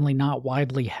it's certainly not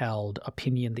widely held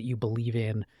opinion that you believe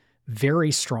in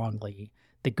very strongly,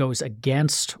 that goes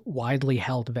against widely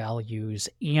held values,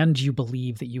 and you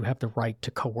believe that you have the right to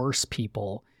coerce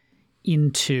people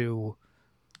into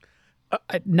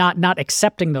not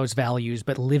accepting those values,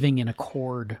 but living in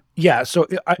accord. Yeah. So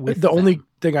only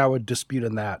thing I would dispute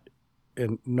in that,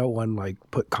 and no one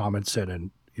put comments in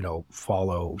and,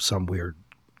 follow some weird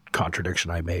contradiction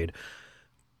I made.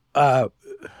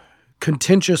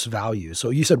 Contentious values. So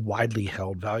you said widely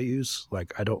held values.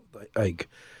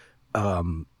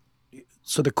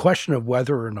 So the question of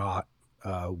whether or not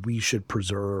we should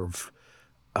preserve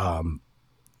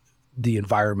the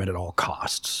environment at all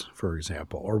costs, for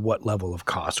example, or what level of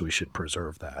cost we should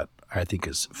preserve that, I think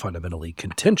is fundamentally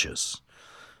contentious.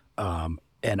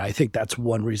 And I think that's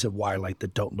one reason why the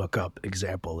Don't Look Up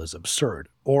example is absurd.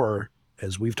 Or,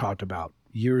 as we've talked about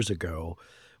years ago,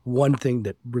 one thing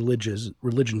that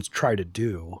religions try to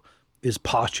do is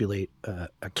postulate a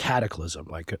cataclysm,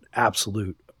 like an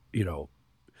absolute,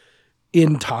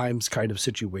 end times kind of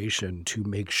situation, to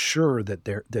make sure that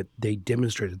they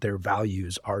demonstrate that their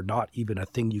values are not even a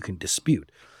thing you can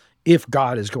dispute. If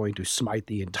God is going to smite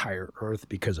the entire earth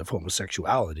because of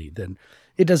homosexuality, then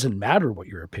it doesn't matter what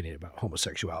your opinion about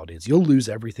homosexuality is. You'll lose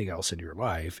everything else in your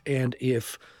life. And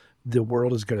if the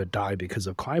world is going to die because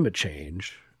of climate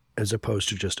change, as opposed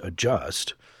to just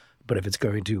adjust, but if it's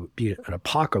going to be an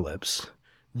apocalypse,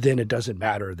 then it doesn't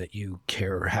matter that you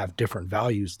care or have different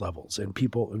values levels. And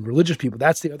religious people,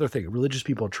 that's the other thing. Religious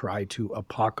people try to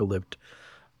apocalypsize.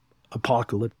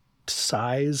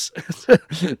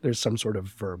 There's some sort of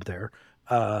verb there.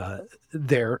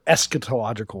 Their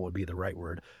eschatological would be the right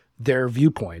word. Their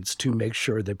viewpoints, to make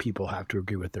sure that people have to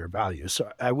agree with their values. So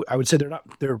I would say they're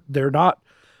not.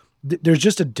 There's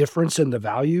just a difference in the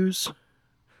values.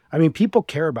 I mean, people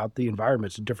care about the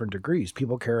environment to different degrees.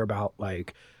 People care about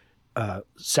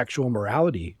sexual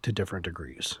morality to different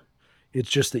degrees. It's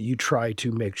just that you try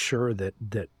to make sure that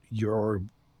your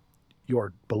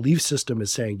belief system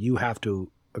is saying you have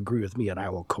to agree with me and I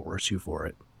will coerce you for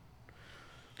it.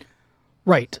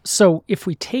 Right. So if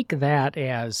we take that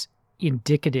as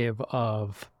indicative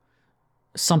of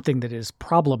something that is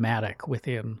problematic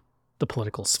within the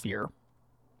political sphere,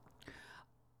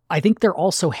 I think there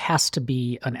also has to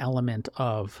be an element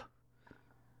of,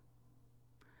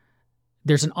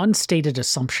 there's an unstated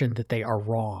assumption that they are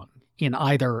wrong in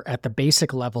either at the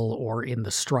basic level or in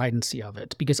the stridency of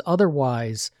it, because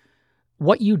otherwise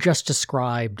what you just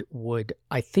described would,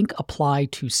 I think, apply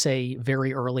to, say,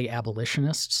 very early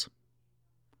abolitionists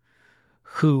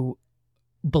who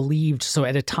believed, so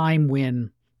at a time when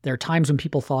there are times when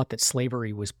people thought that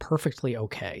slavery was perfectly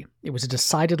okay. It was a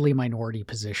decidedly minority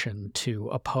position to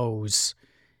oppose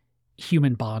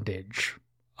human bondage,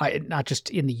 not just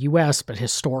in the U.S., but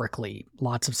historically.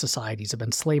 Lots of societies have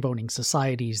been slave-owning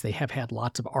societies. They have had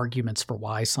lots of arguments for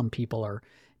why some people are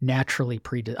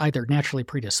either naturally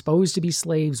predisposed to be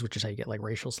slaves, which is how you get like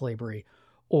racial slavery,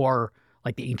 or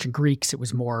like the ancient Greeks, it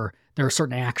was more, there are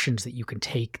certain actions that you can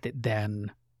take that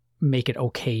then make it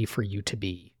okay for you to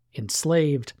be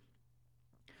enslaved.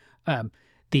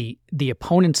 The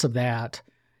opponents of that,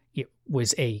 it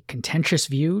was a contentious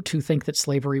view to think that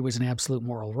slavery was an absolute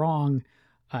moral wrong.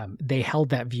 They held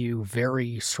that view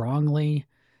very strongly,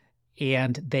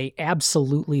 and they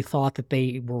absolutely thought that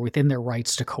they were within their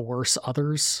rights to coerce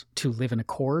others to live in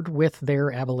accord with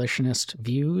their abolitionist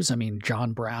views. I mean,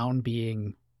 John Brown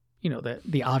being,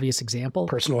 the obvious example.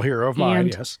 Personal hero of mine,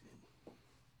 yes.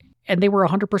 And they were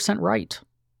 100% right.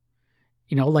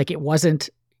 Like it wasn't,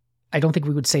 I don't think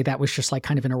we would say that was just like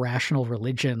kind of an irrational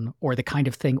religion or the kind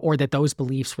of thing, or that those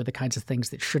beliefs were the kinds of things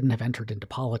that shouldn't have entered into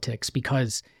politics,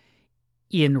 because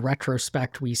in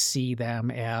retrospect, we see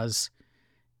them as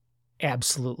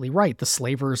absolutely right. The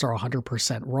slavers are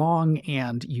 100% wrong,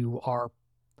 and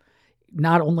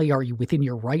not only are you within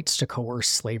your rights to coerce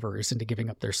slavers into giving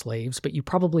up their slaves, but you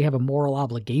probably have a moral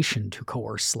obligation to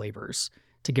coerce slavers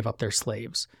to give up their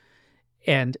slaves.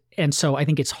 And so I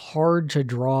think it's hard to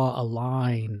draw a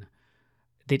line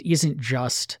that isn't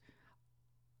just,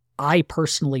 I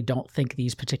personally don't think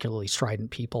these particularly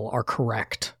strident people are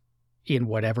correct in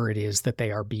whatever it is that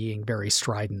they are being very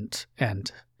strident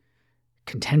and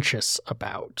contentious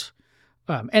about.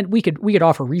 And we could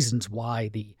offer reasons why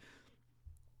the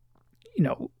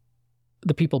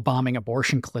people bombing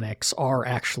abortion clinics are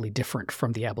actually different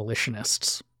from the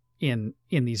abolitionists in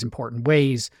these important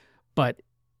ways, but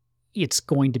it's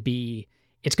going to be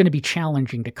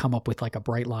challenging to come up with like a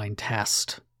bright line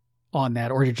test on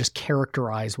that, or to just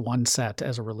characterize one set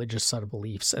as a religious set of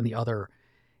beliefs and the other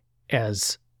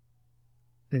as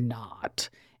not.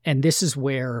 And this is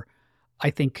where I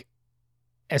think,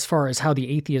 as far as how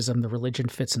the atheism, the religion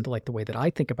fits into like the way that I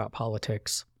think about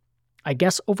politics, I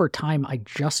guess over time I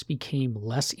just became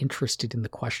less interested in the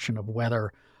question of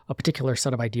whether a particular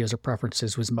set of ideas or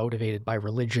preferences was motivated by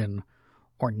religion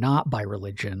or not by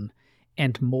religion,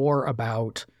 and more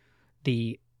about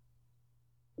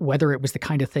whether it was the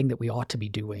kind of thing that we ought to be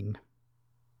doing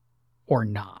or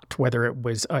not, whether it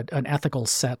was an ethical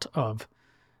set of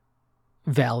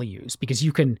values, because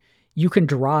you can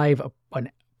derive a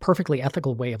perfectly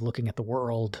ethical way of looking at the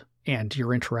world and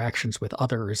your interactions with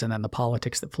others, and then the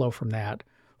politics that flow from that,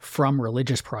 from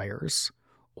religious priors,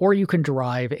 or you can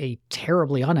derive a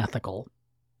terribly unethical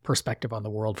perspective on the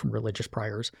world from religious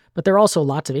priors. But there are also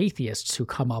lots of atheists who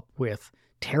come up with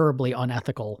terribly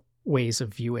unethical ways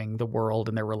of viewing the world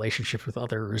and their relationships with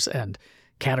others and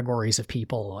categories of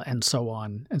people and so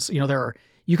on. And so,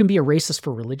 you can be a racist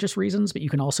for religious reasons, but you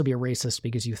can also be a racist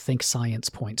because you think science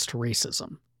points to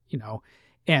racism,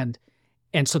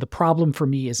 And so the problem for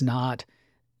me is not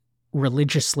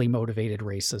religiously motivated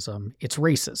racism, it's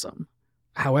racism.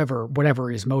 However, whatever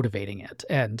is motivating it.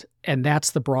 And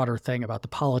that's the broader thing about the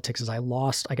politics, is I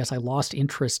lost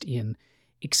interest in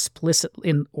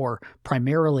or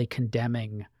primarily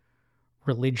condemning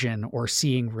religion or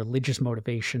seeing religious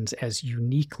motivations as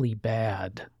uniquely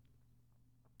bad,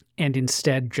 and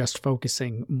instead just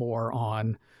focusing more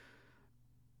on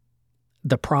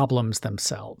the problems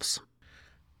themselves.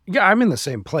 Yeah, I'm in the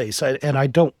same place. And I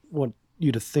don't want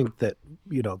you to think that,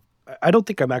 I don't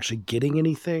think I'm actually getting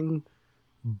anything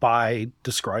by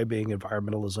describing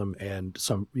environmentalism and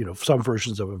some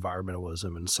versions of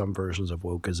environmentalism and some versions of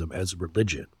wokeism as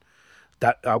religion.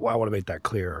 That I want to make that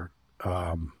clear.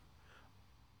 I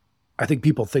think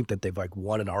people think that they've like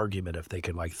won an argument if they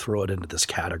can like throw it into this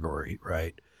category,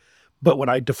 right? But when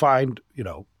I defined,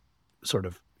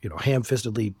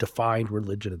 ham-fistedly defined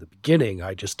religion at the beginning,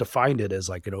 I just defined it as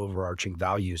like an overarching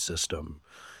value system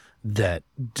that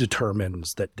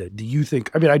determines that do you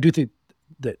think, I do think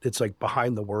that it's like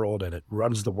behind the world and it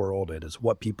runs the world and is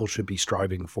what people should be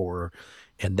striving for.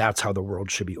 And that's how the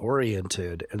world should be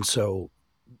oriented. And so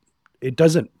it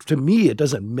doesn't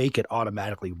make it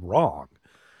automatically wrong.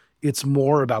 It's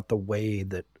more about the way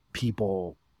that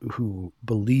people who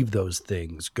believe those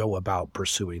things go about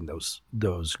pursuing those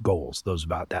goals,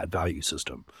 about that value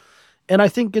system. And I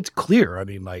think it's clear.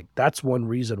 That's one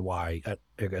reason why,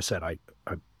 like I said, I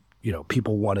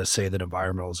people want to say that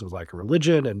environmentalism is like a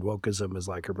religion and wokeism is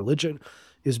like a religion,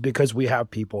 is because we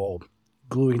have people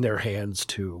gluing their hands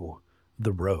to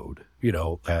the road,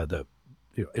 the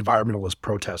environmentalist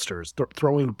protesters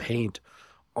throwing paint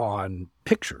on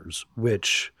pictures,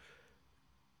 which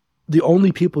the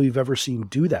only people you've ever seen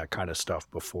do that kind of stuff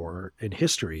before in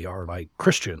history are like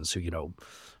Christians who,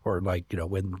 or like,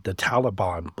 when the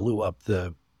Taliban blew up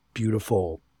the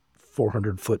beautiful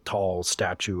 400-foot tall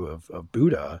statue of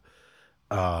Buddha,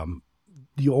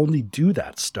 you only do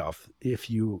that stuff if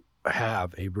you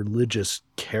have a religious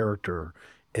character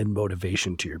and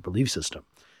motivation to your belief system.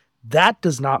 That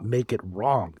does not make it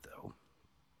wrong, though.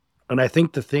 And I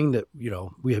think the thing that,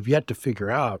 we have yet to figure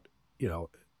out,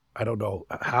 I don't know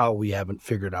how we haven't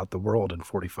figured out the world in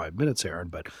 45 minutes, Aaron,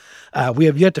 but we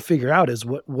have yet to figure out is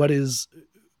what is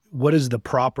the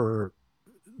proper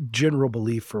general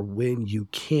belief for when you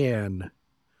can,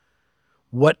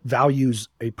 what values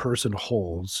a person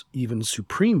holds, even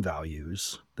supreme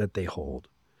values that they hold,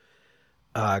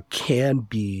 can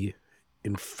be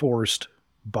enforced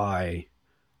by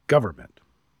government.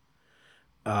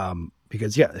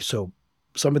 Because so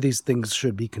some of these things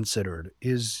should be considered.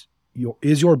 Is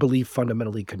your belief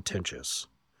fundamentally contentious?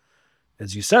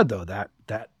 As you said, though, that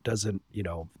doesn't,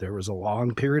 there was a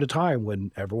long period of time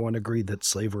when everyone agreed that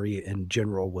slavery in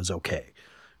general was okay,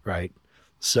 right?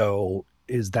 So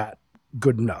is that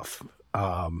good enough?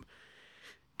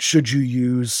 Should you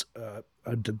use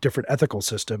a different ethical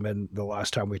system? And the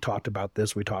last time we talked about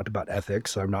this, we talked about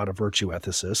ethics. I'm not a virtue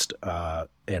ethicist,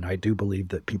 and I do believe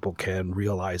that people can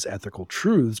realize ethical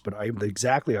truths, but I'm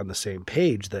exactly on the same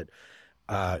page that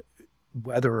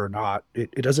whether or not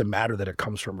it doesn't matter that it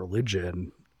comes from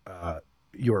religion.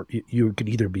 You could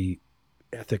either be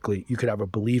ethically, you could have a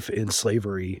belief in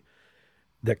slavery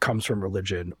that comes from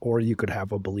religion, or you could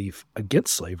have a belief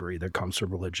against slavery that comes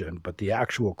from religion. But the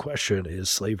actual question is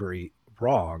slavery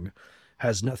wrong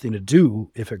has nothing to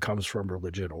do if it comes from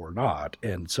religion or not.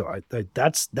 And so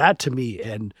that's that to me.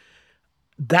 And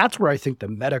that's where I think the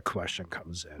meta question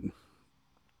comes in,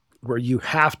 where you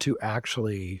have to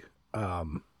actually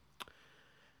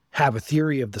have a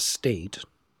theory of the state,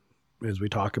 as we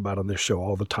talk about on this show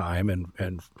all the time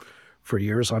and for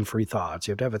years on Free Thoughts.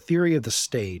 You have to have a theory of the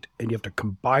state, and you have to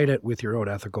combine it with your own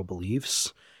ethical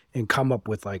beliefs and come up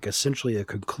with like essentially a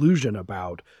conclusion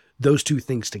about those two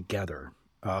things together,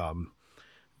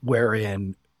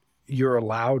 wherein you're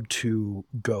allowed to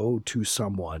go to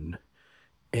someone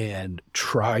and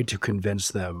try to convince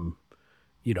them,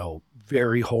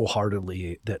 very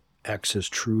wholeheartedly that X is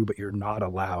true, but you're not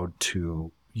allowed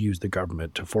to use the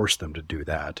government to force them to do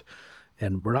that.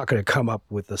 And we're not going to come up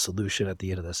with a solution at the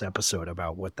end of this episode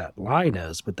about what that line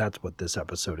is, but that's what this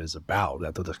episode is about.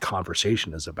 That's what this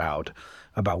conversation is about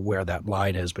where that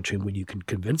line is between when you can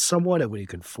convince someone and when you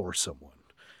can force someone,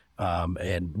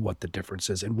 and what the difference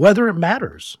is, and whether it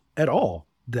matters at all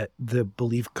that the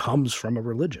belief comes from a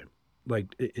religion.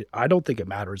 Like, I don't think it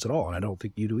matters at all, and I don't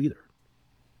think you do either.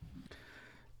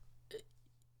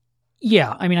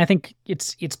 Yeah, I mean, I think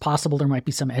it's possible there might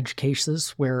be some edge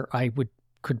cases where I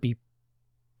could be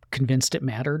convinced it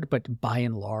mattered, but by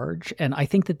and large, and I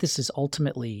think that this is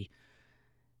ultimately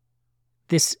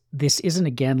this isn't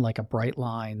again like a bright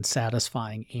line,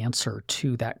 satisfying answer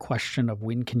to that question of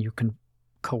when can you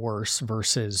coerce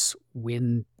versus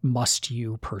when must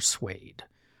you persuade,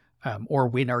 or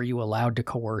when are you allowed to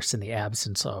coerce in the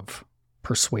absence of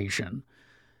persuasion,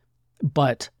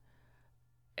 but.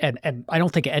 And I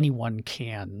don't think anyone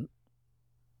can.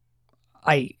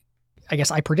 I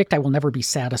guess I predict I will never be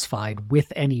satisfied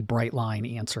with any bright line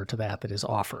answer to that is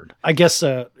offered. I guess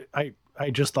I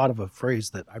just thought of a phrase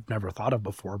that I've never thought of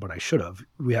before, but I should have.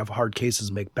 We have hard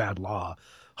cases make bad law.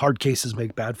 Hard cases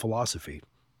make bad philosophy.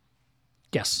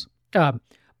 Yes.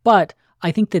 But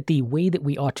I think that the way that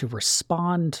we ought to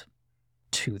respond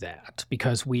to that,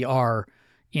 because we are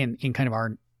in kind of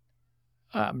our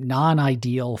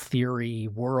non-ideal theory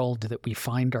world that we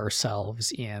find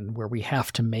ourselves in, where we have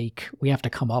to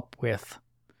come up with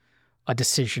a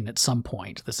decision at some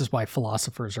point. This is why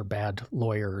philosophers are bad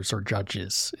lawyers or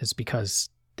judges, is because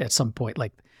at some point,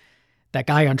 like, that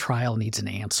guy on trial needs an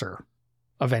answer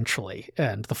eventually,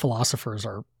 and the philosophers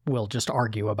will just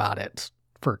argue about it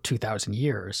for 2,000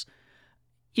 years,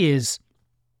 is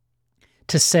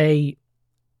to say,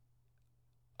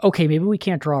 okay, maybe we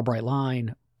can't draw a bright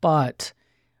line, but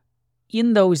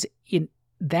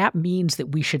that means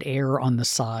that we should err on the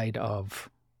side of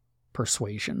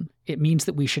persuasion. It means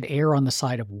that we should err on the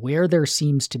side of where there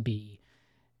seems to be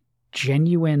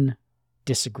genuine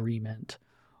disagreement,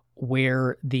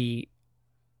 where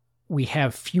we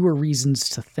have fewer reasons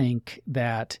to think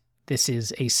that this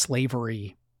is a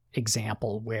slavery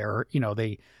example where,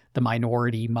 the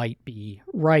minority might be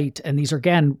right. And these are,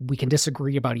 again, we can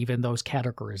disagree about even those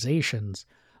categorizations,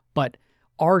 but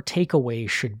our takeaway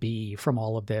should be from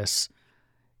all of this,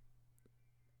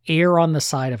 err on the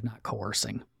side of not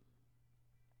coercing,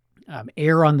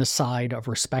 err on the side of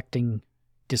respecting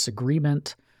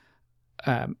disagreement,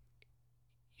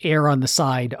 err on the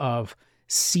side of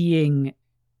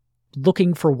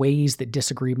looking for ways that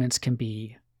disagreements can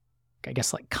be, I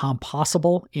guess, like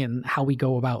compossible in how we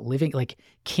go about living. Like,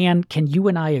 can you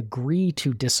and I agree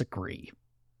to disagree?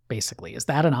 Basically, is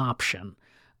that an option?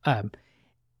 And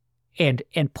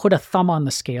put a thumb on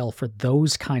the scale for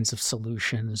those kinds of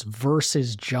solutions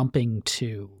versus jumping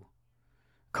to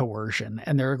coercion.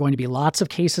 And there are going to be lots of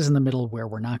cases in the middle where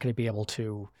we're not going to be able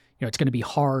to, it's going to be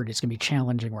hard. It's going to be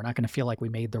challenging. We're not going to feel like we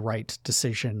made the right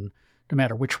decision no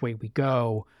matter which way we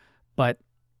go. But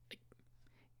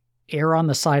err on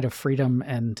the side of freedom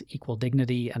and equal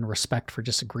dignity and respect for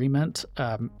disagreement.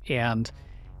 And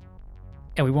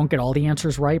we won't get all the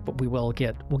answers right, but we'll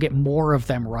get more of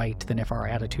them right than if our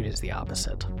attitude is the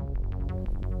opposite.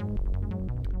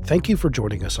 Thank you for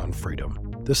joining us on Freedom.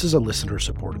 This is a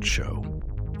listener-supported show.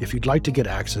 If you'd like to get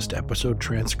access to episode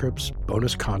transcripts,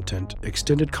 bonus content,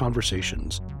 extended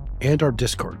conversations, and our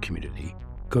Discord community,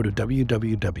 go to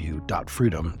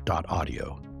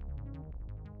www.freedom.audio.